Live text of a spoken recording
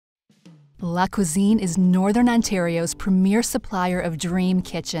La Cuisine is Northern Ontario's premier supplier of dream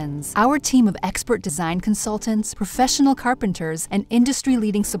kitchens. Our team of expert design consultants, professional carpenters, and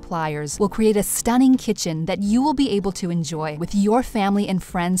industry-leading suppliers will create a stunning kitchen that you will be able to enjoy with your family and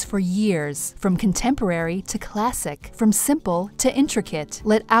friends for years. From contemporary to classic, from simple to intricate,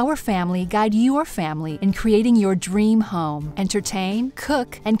 let our family guide your family in creating your dream home. Entertain,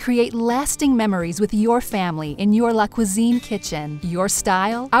 cook, and create lasting memories with your family in your La Cuisine kitchen. Your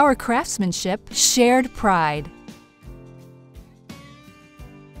style, our craftsmanship, shared pride.